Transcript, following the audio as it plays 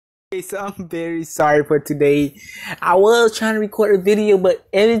Okay, so I'm very sorry for today. I was trying to record a video, but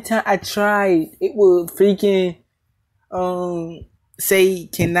every time I tried, it would freaking say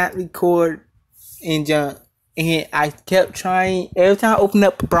cannot record and jump. And I kept trying. Every time I open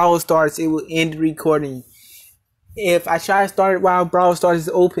up Brawl Stars, it would end the recording. If I try to start it while Brawl Stars is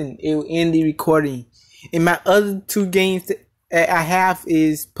open, it will end the recording. And my other two games that I have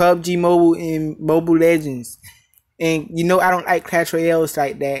is PUBG Mobile and Mobile Legends. And you know I don't like Clash Royales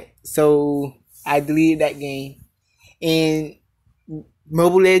like that, so I deleted that game. And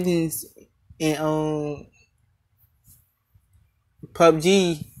Mobile Legends and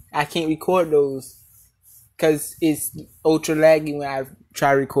PUBG, I can't record those because it's ultra laggy when I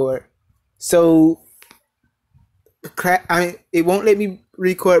try to record. So it won't let me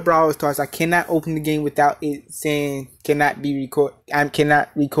record Brawl Stars. I cannot open the game without it saying cannot be record. I cannot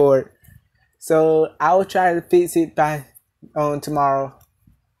record. So I will try to fix it by tomorrow.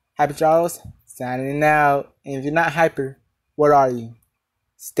 Hyper Charles signing out. And if you're not hyper, what are you?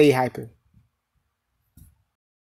 Stay hyper.